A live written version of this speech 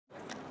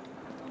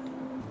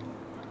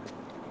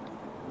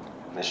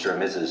Mr.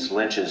 and Mrs.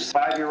 Lynch's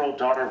 5-year-old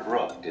daughter,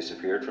 Brooke,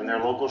 disappeared from their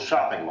local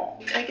shopping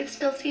mall. I can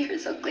still see her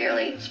so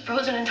clearly. It's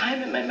frozen in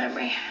time in my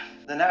memory.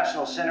 The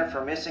National Center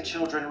for Missing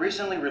Children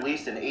recently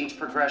released an age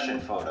progression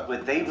photo,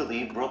 what they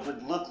believe Brooke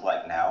would look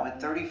like now at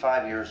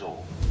 35 years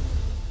old.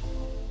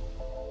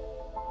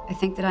 I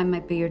think that I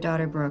might be your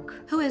daughter, Brooke.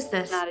 Who is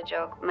this? Not a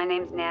joke. My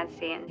name's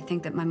Nancy, and I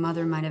think that my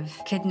mother might have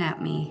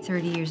kidnapped me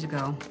 30 years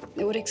ago.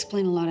 It would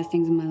explain a lot of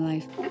things in my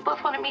life. We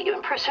both want to meet you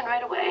in person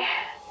right away.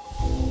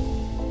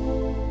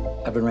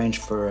 I've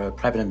arranged for a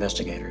private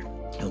investigator.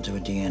 He'll do a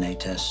DNA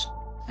test,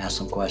 ask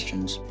some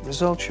questions.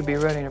 Results should be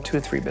ready in 2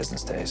 to 3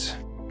 business days.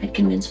 I'd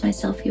convinced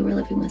myself you were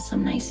living with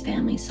some nice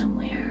family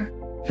somewhere.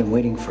 I've been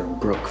waiting for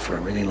Brooke for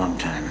a really long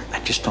time. I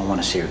just don't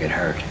want to see her get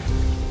hurt.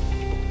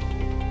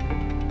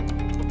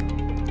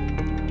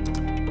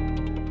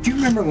 Do you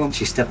remember when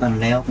she stepped on a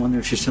nail? I wonder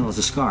if she still has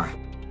a scar.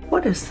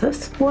 What is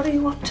this? What are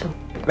you up to?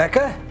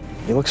 Becca,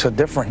 you look so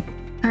different.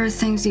 There are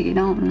things that you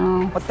don't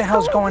know What the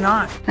hell's going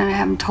on? that I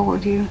haven't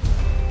told you.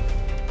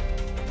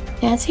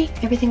 Nancy,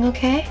 everything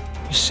okay?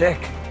 You're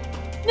sick.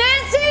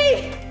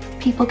 Nancy!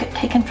 People get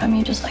taken from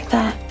you just like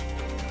that.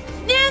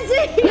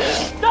 Nancy!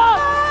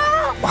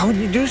 Why would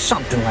you do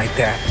something like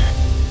that?